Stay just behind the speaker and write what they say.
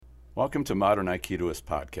Welcome to Modern Aikidoist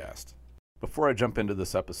Podcast. Before I jump into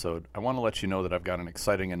this episode, I want to let you know that I've got an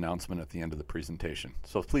exciting announcement at the end of the presentation,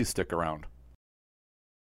 so please stick around.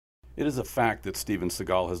 It is a fact that Steven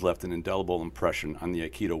Seagal has left an indelible impression on the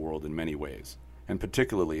Aikido world in many ways, and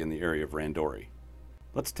particularly in the area of Randori.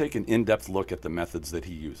 Let's take an in-depth look at the methods that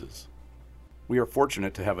he uses. We are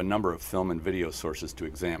fortunate to have a number of film and video sources to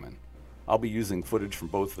examine. I'll be using footage from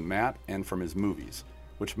both the mat and from his movies,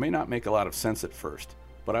 which may not make a lot of sense at first,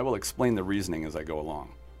 but I will explain the reasoning as I go along.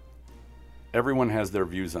 Everyone has their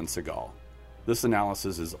views on Seagal. This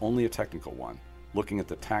analysis is only a technical one, looking at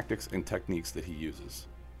the tactics and techniques that he uses.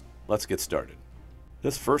 Let's get started.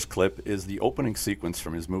 This first clip is the opening sequence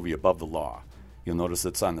from his movie Above the Law. You'll notice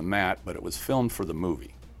it's on the mat, but it was filmed for the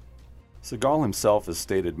movie. Seagal himself has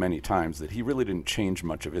stated many times that he really didn't change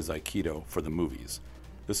much of his Aikido for the movies.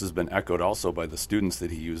 This has been echoed also by the students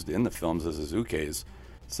that he used in the films as his ukes,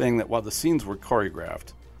 saying that while the scenes were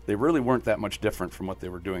choreographed, they really weren't that much different from what they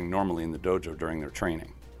were doing normally in the dojo during their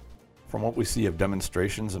training. From what we see of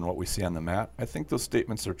demonstrations and what we see on the mat, I think those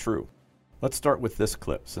statements are true. Let's start with this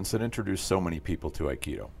clip, since it introduced so many people to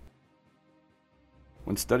Aikido.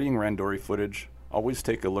 When studying Randori footage, always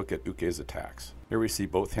take a look at Uke's attacks. Here we see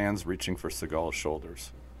both hands reaching for Seagal's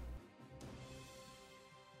shoulders.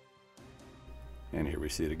 And here we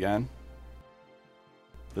see it again.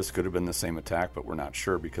 This could have been the same attack, but we're not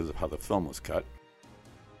sure because of how the film was cut.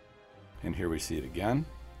 And here we see it again.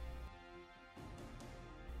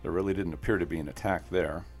 There really didn't appear to be an attack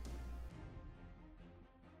there.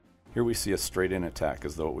 Here we see a straight-in attack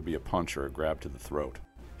as though it would be a punch or a grab to the throat.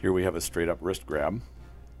 Here we have a straight-up wrist grab.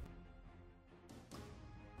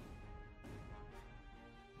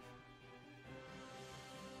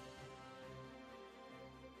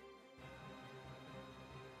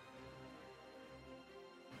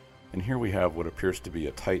 And here we have what appears to be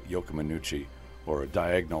a tight yokomanuchi, or a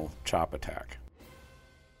diagonal chop attack.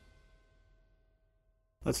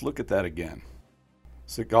 Let's look at that again.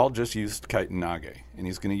 Seagal just used Kaiten-nage, and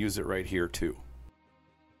he's going to use it right here too.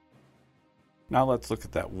 Now let's look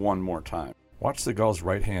at that one more time. Watch Seagal's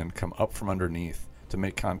right hand come up from underneath to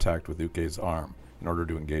make contact with Uke's arm in order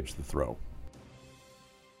to engage the throw.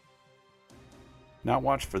 Now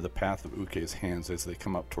watch for the path of Uke's hands as they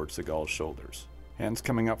come up towards Seagal's shoulders. Hands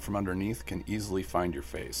coming up from underneath can easily find your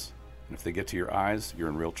face, and if they get to your eyes, you're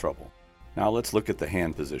in real trouble. Now let's look at the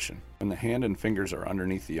hand position. When the hand and fingers are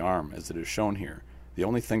underneath the arm, as it is shown here, the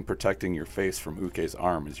only thing protecting your face from Uke's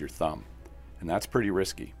arm is your thumb, and that's pretty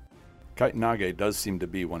risky. Kaiten-nage does seem to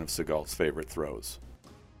be one of Seagal's favorite throws.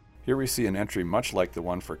 Here we see an entry much like the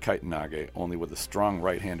one for Kaiten-nage, only with a strong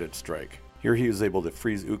right-handed strike. Here he is able to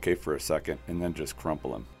freeze Uke for a second and then just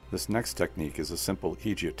crumple him. This next technique is a simple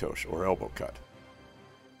hijiatoshi, or elbow cut.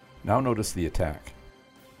 Now notice the attack.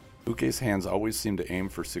 Uke's hands always seem to aim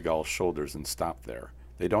for Seagal's shoulders and stop there.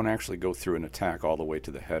 They don't actually go through an attack all the way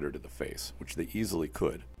to the head or to the face, which they easily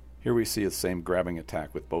could. Here we see the same grabbing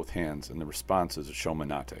attack with both hands, and the response is a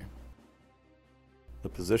shomenate. The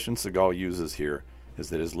position Seagal uses here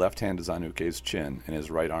is that his left hand is on Uke's chin and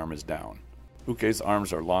his right arm is down. Uke's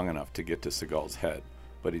arms are long enough to get to Seagal's head,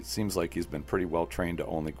 but it seems like he's been pretty well trained to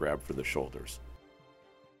only grab for the shoulders.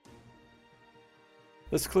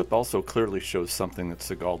 This clip also clearly shows something that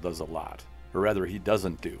Seagal does a lot, or rather he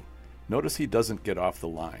doesn't do. Notice he doesn't get off the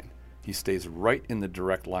line. He stays right in the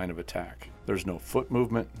direct line of attack. There's no foot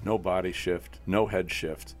movement, no body shift, no head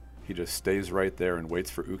shift. He just stays right there and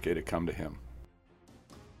waits for Uke to come to him.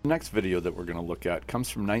 The next video that we're going to look at comes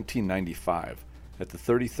from 1995 at the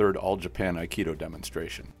 33rd All Japan Aikido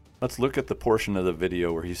demonstration. Let's look at the portion of the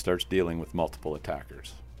video where he starts dealing with multiple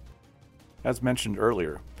attackers. As mentioned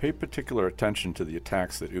earlier, pay particular attention to the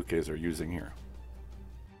attacks that Ukes are using here.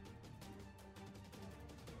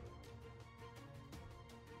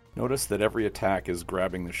 Notice that every attack is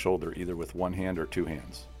grabbing the shoulder either with one hand or two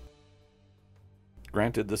hands.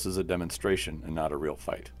 Granted, this is a demonstration and not a real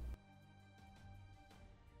fight.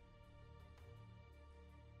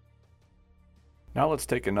 Now let's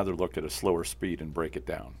take another look at a slower speed and break it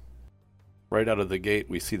down. Right out of the gate,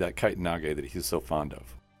 we see that Kaiten-nage that he's so fond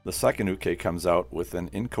of. The second Uke comes out with an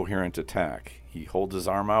incoherent attack. He holds his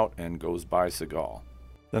arm out and goes by Seagal.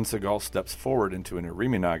 Then Seagal steps forward into an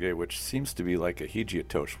Iriminage, which seems to be like a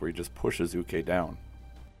hijiatoshi, where he just pushes Uke down.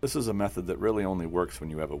 This is a method that really only works when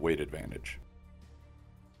you have a weight advantage.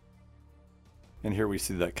 And here we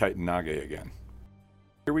see that Kaiten-nage again.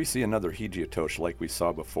 Here we see another hijiatoshi like we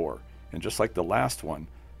saw before, and just like the last one,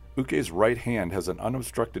 Uke's right hand has an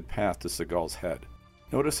unobstructed path to Seagal's head.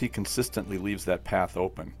 Notice he consistently leaves that path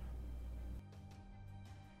open.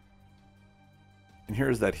 And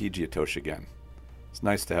here's that hijiatoshi again. It's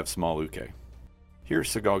nice to have small Uke. Here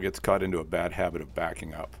Seagal gets caught into a bad habit of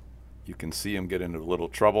backing up. You can see him get into a little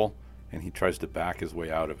trouble, and he tries to back his way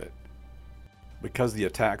out of it. Because the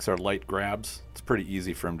attacks are light grabs, it's pretty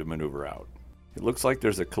easy for him to maneuver out. It looks like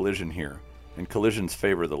there's a collision here, and collisions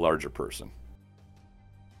favor the larger person.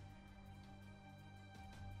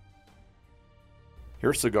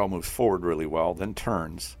 Here Seagal moves forward really well, then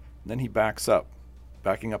turns, and then he backs up,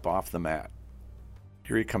 backing up off the mat.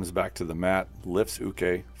 Here he comes back to the mat, lifts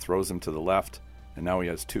Uke, throws him to the left, and now he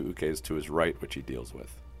has two Ukes to his right, which he deals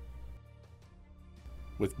with.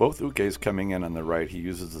 With both Ukes coming in on the right, he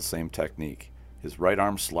uses the same technique. His right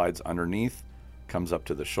arm slides underneath, comes up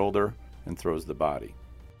to the shoulder, and throws the body.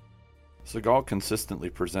 Seagal consistently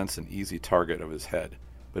presents an easy target of his head,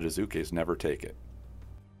 but his Ukes never take it.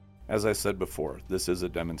 As I said before, this is a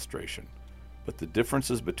demonstration, but the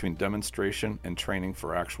differences between demonstration and training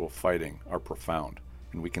for actual fighting are profound,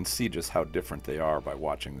 and we can see just how different they are by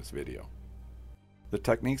watching this video. The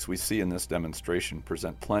techniques we see in this demonstration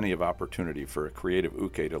present plenty of opportunity for a creative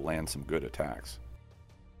Uke to land some good attacks.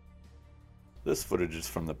 This footage is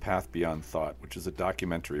from The Path Beyond Thought, which is a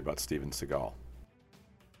documentary about Steven Seagal.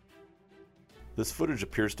 This footage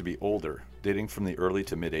appears to be older, dating from the early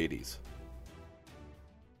to mid-80s.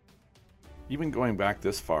 Even going back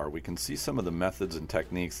this far, we can see some of the methods and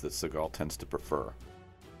techniques that Seagal tends to prefer.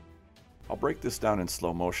 I'll break this down in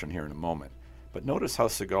slow motion here in a moment, but notice how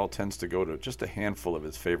Seagal tends to go to just a handful of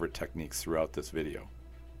his favorite techniques throughout this video.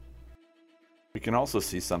 We can also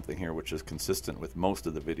see something here which is consistent with most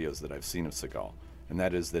of the videos that I've seen of Seagal, and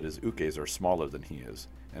that is that his Ukes are smaller than he is,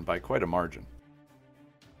 and by quite a margin.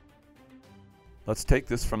 Let's take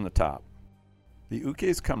this from the top. The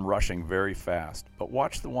Ukes come rushing very fast, but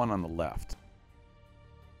watch the one on the left.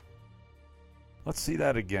 Let's see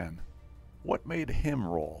that again. What made him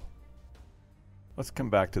roll? Let's come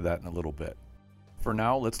back to that in a little bit. For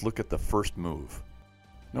now, let's look at the first move.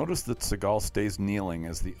 Notice that Seagal stays kneeling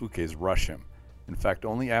as the Ukes rush him. In fact,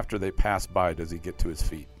 only after they pass by does he get to his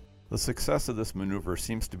feet. The success of this maneuver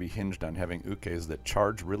seems to be hinged on having Ukes that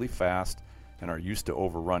charge really fast and are used to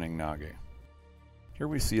overrunning Nage. Here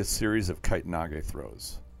we see a series of kite Nage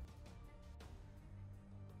throws.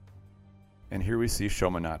 And here we see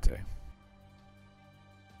Shomenate.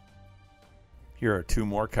 Here are two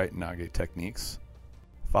more kite Nage techniques,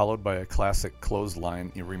 followed by a classic clothesline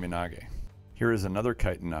Iriminage. Here is another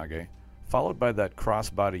kite Nage, followed by that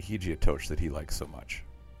crossbody Hijiatoshi that he likes so much.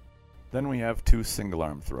 Then we have two single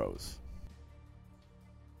arm throws.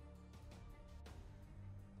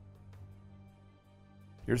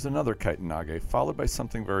 Here's another kite Nage, followed by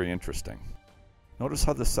something very interesting. Notice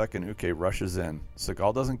how the second Uke rushes in.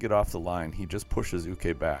 Seagal doesn't get off the line, he just pushes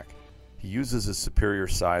Uke back. He uses his superior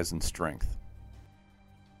size and strength.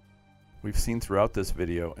 We've seen throughout this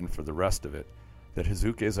video, and for the rest of it, that his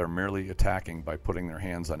Ukes are merely attacking by putting their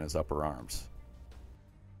hands on his upper arms.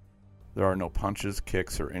 There are no punches,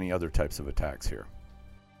 kicks, or any other types of attacks here.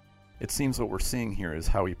 It seems what we're seeing here is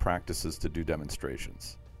how he practices to do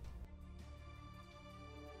demonstrations.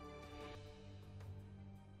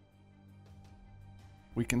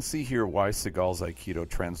 We can see here why Seagal's Aikido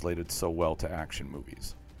translated so well to action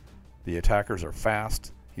movies. The attackers are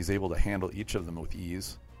fast, he's able to handle each of them with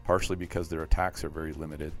ease, partially because their attacks are very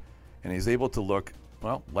limited, and he's able to look,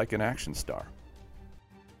 well, like an action star.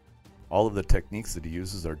 All of the techniques that he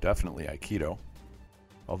uses are definitely Aikido,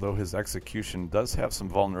 although his execution does have some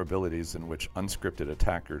vulnerabilities in which unscripted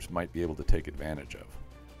attackers might be able to take advantage of.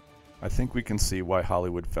 I think we can see why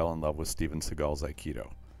Hollywood fell in love with Steven Seagal's Aikido.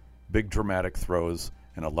 Big dramatic throws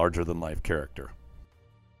and a larger-than-life character.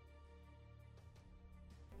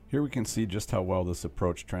 Here we can see just how well this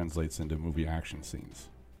approach translates into movie action scenes.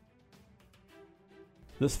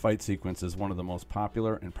 This fight sequence is one of the most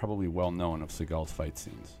popular and probably well-known of Seagal's fight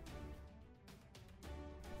scenes.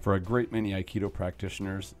 For a great many Aikido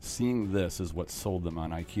practitioners, seeing this is what sold them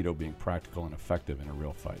on Aikido being practical and effective in a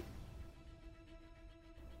real fight.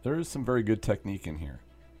 There is some very good technique in here,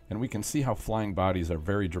 and we can see how flying bodies are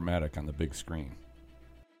very dramatic on the big screen.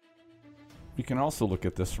 We can also look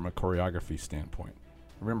at this from a choreography standpoint.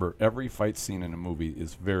 Remember, every fight scene in a movie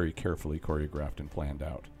is very carefully choreographed and planned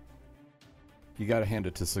out. You gotta hand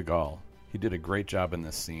it to Seagal. He did a great job in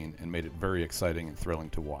this scene and made it very exciting and thrilling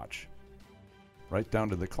to watch. Right down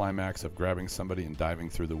to the climax of grabbing somebody and diving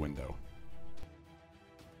through the window.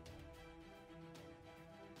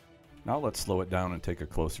 Now let's slow it down and take a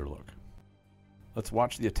closer look. Let's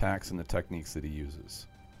watch the attacks and the techniques that he uses.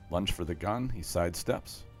 Lunge for the gun, he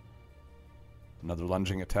sidesteps. Another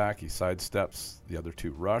lunging attack, he sidesteps. The other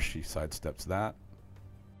two rush, he sidesteps that.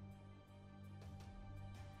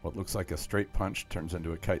 What looks like a straight punch turns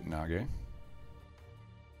into a kite Nage.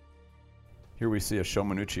 Here we see a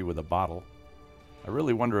Shomenuchi with a bottle. I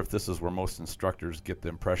really wonder if this is where most instructors get the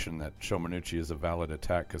impression that Shomenuchi is a valid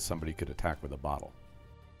attack because somebody could attack with a bottle.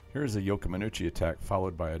 Here is a Yokomenuchi attack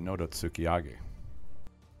followed by a Nodo Tsukiyage.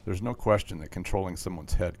 There's no question that controlling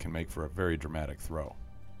someone's head can make for a very dramatic throw.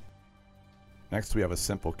 Next we have a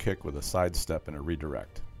simple kick with a sidestep and a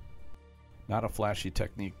redirect. Not a flashy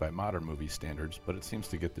technique by modern movie standards, but it seems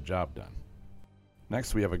to get the job done.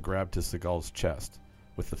 Next we have a grab to Seagal's chest,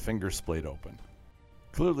 with the fingers splayed open.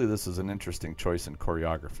 Clearly this is an interesting choice in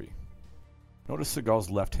choreography. Notice Seagal's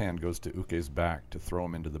left hand goes to Uke's back to throw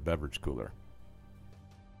him into the beverage cooler.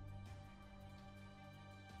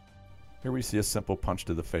 Here we see a simple punch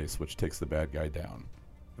to the face which takes the bad guy down.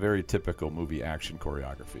 Very typical movie action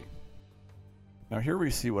choreography. Now here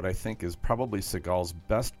we see what I think is probably Seagal's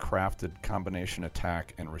best crafted combination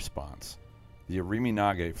attack and response. The Irimi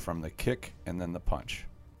Nage from the kick and then the punch.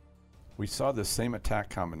 We saw this same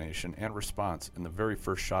attack combination and response in the very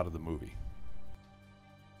first shot of the movie.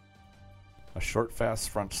 A short fast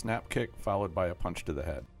front snap kick followed by a punch to the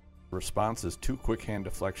head. The response is 2 quick hand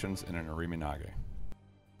deflections and an Irimi Nage.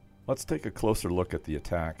 Let's take a closer look at the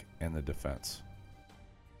attack and the defense.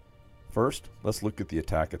 First, let's look at the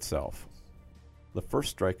attack itself. The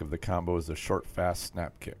first strike of the combo is a short fast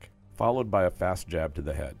snap kick, followed by a fast jab to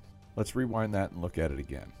the head. Let's rewind that and look at it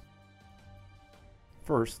again.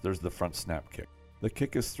 First, there's the front snap kick. The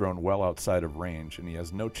kick is thrown well outside of range and he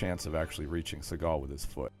has no chance of actually reaching Seagal with his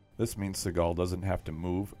foot. This means Seagal doesn't have to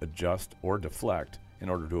move, adjust, or deflect in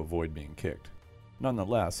order to avoid being kicked.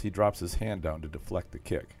 Nonetheless, he drops his hand down to deflect the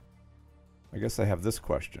kick. I guess I have this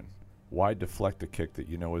question. Why deflect a kick that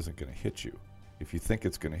you know isn't going to hit you? If you think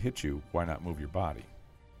it's going to hit you, why not move your body?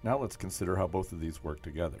 Now let's consider how both of these work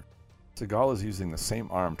together. Seagal is using the same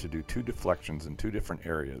arm to do 2 deflections in 2 different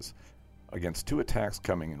areas against 2 attacks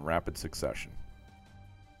coming in rapid succession.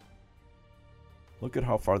 Look at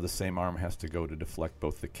how far the same arm has to go to deflect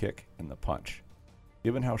both the kick and the punch.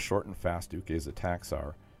 Given how short and fast Uke's attacks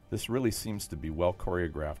are, this really seems to be well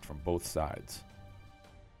choreographed from both sides.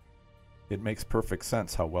 It makes perfect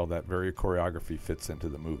sense how well that very choreography fits into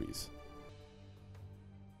the movies.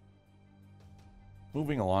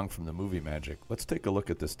 Moving along from the movie magic, let's take a look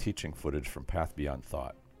at this teaching footage from Path Beyond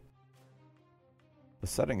Thought. The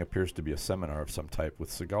setting appears to be a seminar of some type with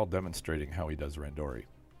Seagal demonstrating how he does Randori.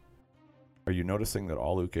 Are you noticing that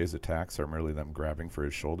all Uke's attacks are merely them grabbing for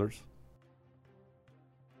his shoulders?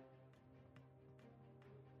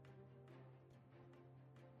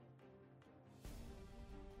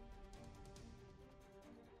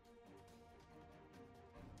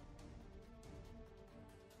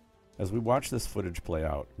 As we watch this footage play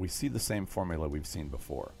out, we see the same formula we've seen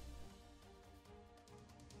before.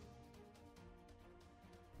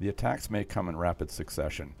 The attacks may come in rapid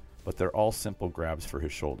succession, but they're all simple grabs for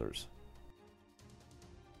his shoulders.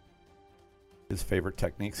 His favorite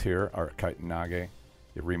techniques here are Kaiten Nage,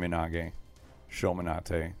 Irimi Nage,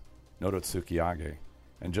 Shomenate, Nodo Tsukiyage,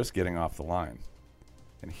 and just getting off the line.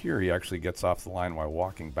 And here he actually gets off the line while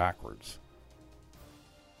walking backwards.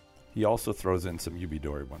 He also throws in some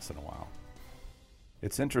Yubidori once in a while.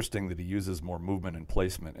 It's interesting that he uses more movement and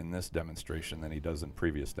placement in this demonstration than he does in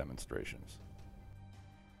previous demonstrations.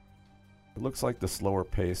 It looks like the slower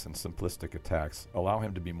pace and simplistic attacks allow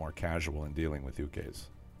him to be more casual in dealing with Ukes.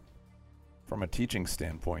 From a teaching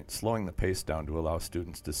standpoint, slowing the pace down to allow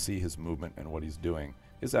students to see his movement and what he's doing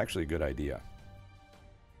is actually a good idea.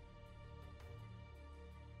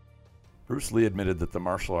 Bruce Lee admitted that the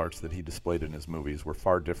martial arts that he displayed in his movies were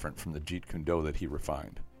far different from the Jeet Kune Do that he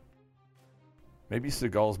refined. Maybe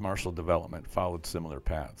Seagal's martial development followed similar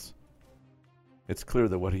paths. It's clear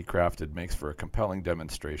that what he crafted makes for a compelling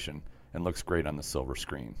demonstration and looks great on the silver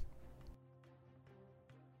screen.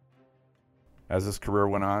 As his career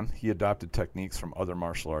went on, he adopted techniques from other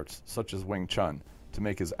martial arts, such as Wing Chun, to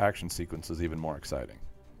make his action sequences even more exciting.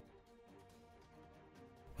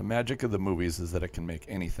 The magic of the movies is that it can make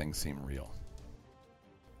anything seem real.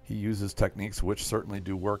 He uses techniques which certainly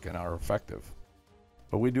do work and are effective.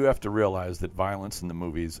 But we do have to realize that violence in the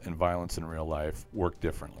movies and violence in real life work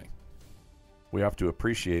differently. We have to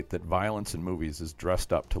appreciate that violence in movies is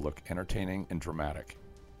dressed up to look entertaining and dramatic.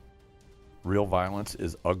 Real violence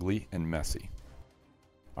is ugly and messy.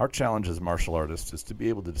 Our challenge as martial artists is to be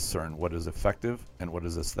able to discern what is effective and what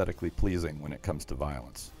is aesthetically pleasing when it comes to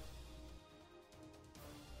violence.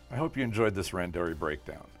 I hope you enjoyed this Randori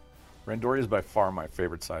breakdown. Randori is by far my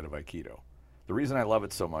favorite side of Aikido. The reason I love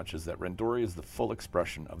it so much is that Randori is the full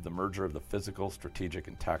expression of the merger of the physical, strategic,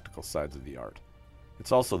 and tactical sides of the art.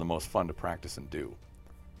 It's also the most fun to practice and do.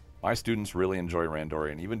 My students really enjoy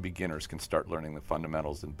Randori, and even beginners can start learning the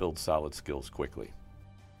fundamentals and build solid skills quickly.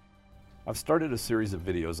 I've started a series of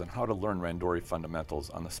videos on how to learn Randori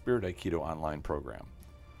fundamentals on the Spirit Aikido online program.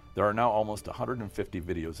 There are now almost 150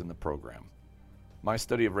 videos in the program. My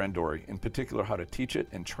study of Randori, in particular how to teach it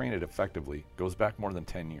and train it effectively, goes back more than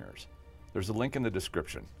 10 years. There's a link in the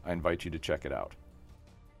description. I invite you to check it out.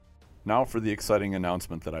 Now for the exciting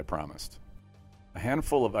announcement that I promised. A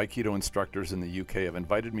handful of Aikido instructors in the UK have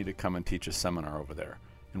invited me to come and teach a seminar over there,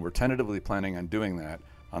 and we're tentatively planning on doing that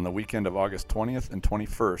on the weekend of August 20th and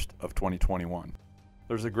 21st of 2021.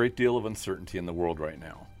 There's a great deal of uncertainty in the world right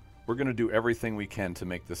now. We're going to do everything we can to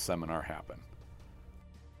make this seminar happen.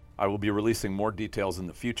 I will be releasing more details in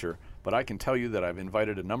the future, but I can tell you that I've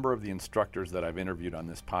invited a number of the instructors that I've interviewed on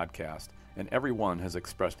this podcast, and everyone has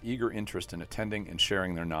expressed eager interest in attending and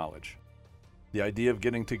sharing their knowledge. The idea of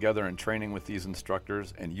getting together and training with these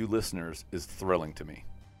instructors and you listeners is thrilling to me.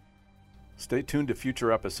 Stay tuned to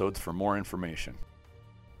future episodes for more information.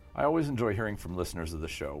 I always enjoy hearing from listeners of the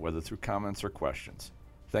show, whether through comments or questions.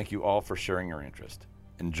 Thank you all for sharing your interest.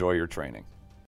 Enjoy your training.